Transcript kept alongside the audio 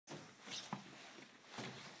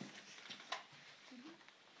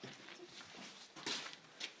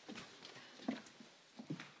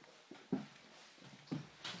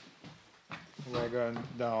We're going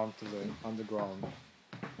down to the underground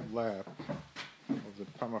lab of the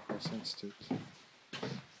Permafrost Institute.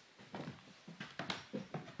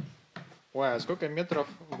 Ой, а сколько метров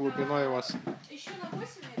глубиной у вас? Еще на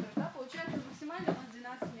 8 метров, да, получается максимально у нас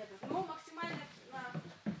 12 метров. Но максимально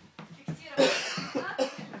фиксировано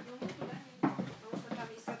 15 метров, но мы туда не идем, потому что там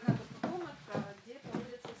есть одна только комнатка, где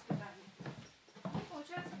проводятся испытания. И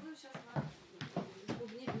получается мы сейчас на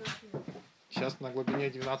глубине 12 метров. Сейчас на глубине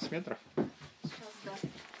 12 метров? Сейчас, да.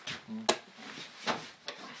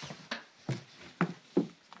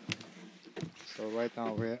 So right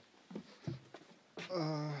now we're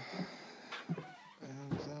in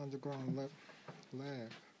the underground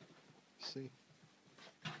lab. See,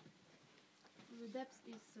 The depth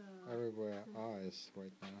is everywhere ice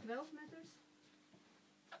right now. 12 meters.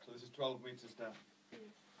 So this is 12 meters down. Yes.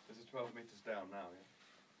 This is 12 meters down now, yeah?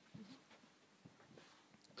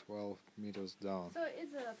 12 meters down. So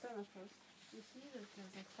it's a permafrost. You see that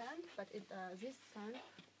there's a sand, but this sand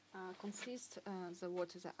consists the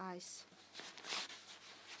water, the ice.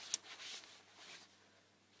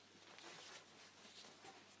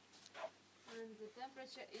 And the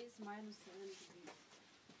temperature is minus 7 degrees.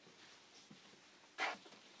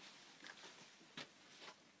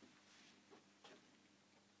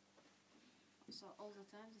 So all the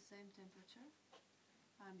time the same temperature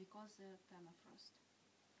because the permafrost.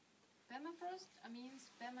 Permafrost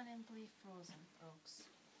means permanently frozen rocks.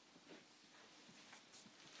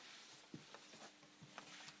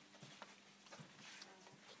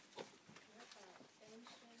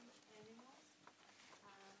 Ancient animals.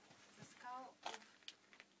 The skull of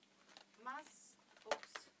musk ox,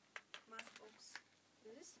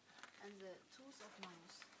 this, and the tooth of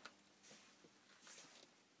mouse.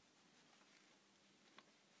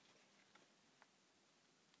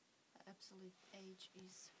 The absolute age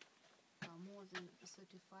is more than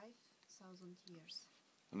 35,000 years.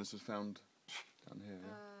 And this was found down here,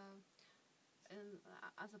 yeah? In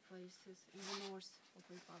other places in the north of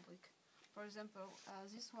Republic. For example,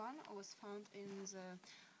 this one was found in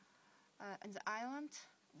the island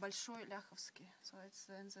Большой Ляховский, so it's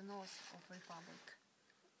in the north of Republic.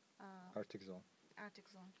 Arctic zone. Arctic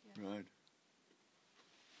zone, yeah. Right.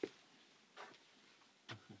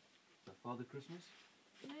 Father Christmas?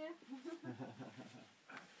 Yeah.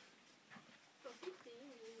 So 15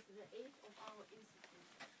 is the age of our institute.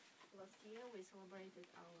 Last year we celebrated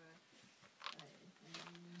our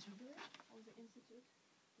jubilee of the institute.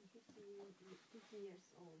 50 years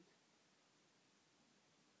old.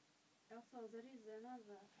 Also, there is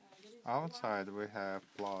another. Outside we have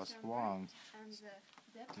 +1 and the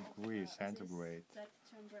depth degree of, centigrade, that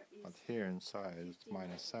chamber is but here inside it's 15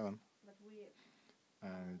 meters. -7, But we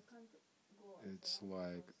and can't go it's outside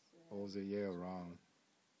like because, all the year round.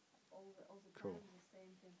 all the Cool. time the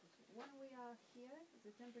same temperature. When we are here,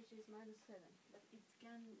 the temperature is -7, but it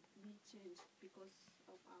can be changed because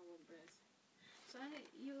of our breath. So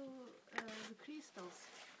the crystals,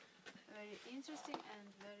 very interesting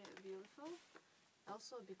and very beautiful,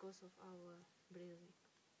 also because of our breathing.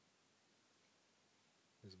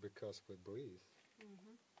 It's because we breathe.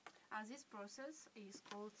 This process is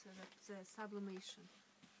called the sublimation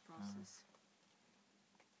process.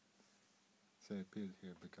 They appeared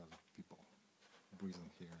here because of people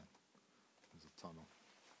breathing here. There's a tunnel.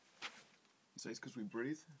 You say it's because we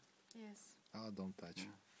breathe? Yes. Oh, don't touch.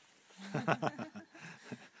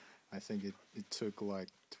 I think it took like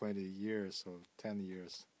 20 years or 10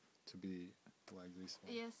 years to be like this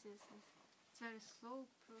one. Yes. It's a very slow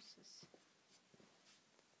process.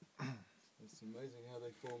 It's amazing how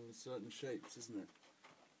they form certain shapes, isn't it?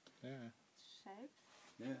 Yeah. Shape.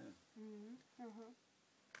 Yeah. You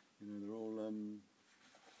know, they're all,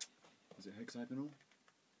 is it hexagonal?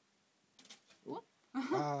 Oh,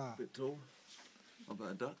 Ah, a bit tall. How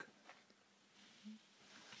about a duck?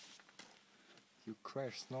 you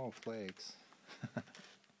crash snowflakes.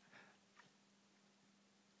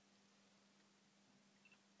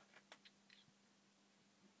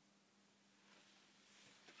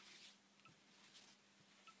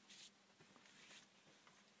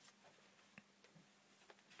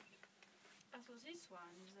 So this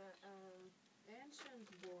one is an ancient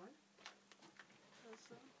born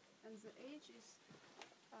person, and the age is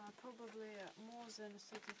probably more than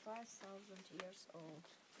 35,000 years old.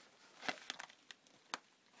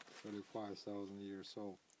 35,000 years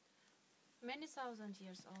old. Many thousand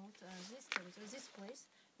years old. This place,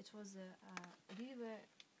 it was a river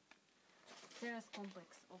terrace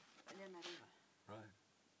complex of Lena River. Right.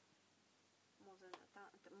 More than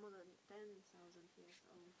 10,000 years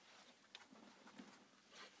old.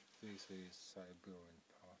 This is Siberian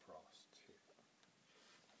permafrost here.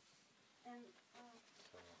 And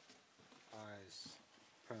just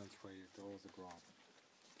penetrated all the ground.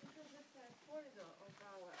 Because it's a corridor of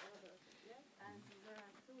our laboratory, yes? And there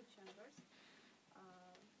are two chambers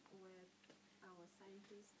where our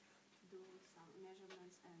scientists do some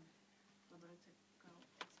measurements and laboratory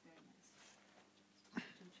experiments.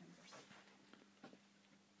 Two chambers.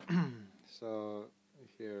 So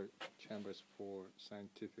here, chambers for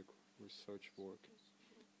scientific research work.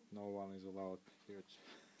 No one is allowed here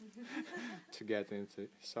to get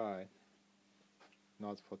inside.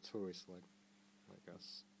 Not for tourists like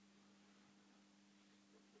us.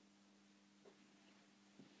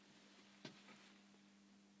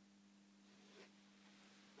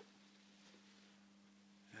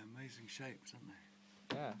 They're amazing shapes, aren't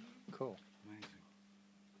they? Yeah, cool. Amazing.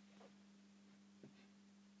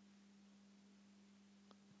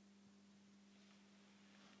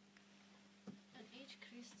 And each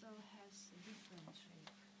crystal has a different shape.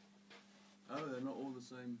 Oh, they're not all the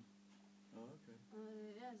same. Oh, okay.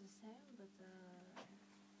 Yeah, the same, but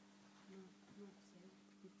not same,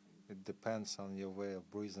 different. It depends on your way of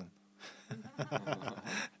breathing.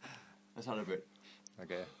 Let's add a bit.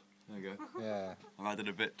 Okay. There you go. Yeah. I've added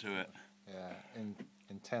a bit to it. Yeah.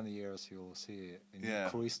 In 10 years, you'll see a new Yeah.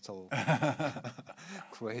 crystal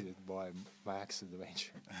created by Max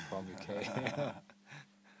Adventure from UK.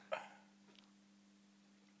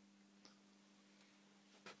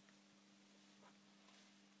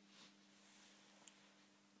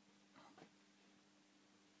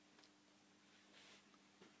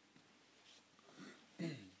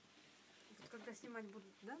 Когда снимать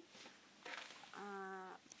будут, да?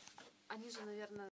 Они же, наверное,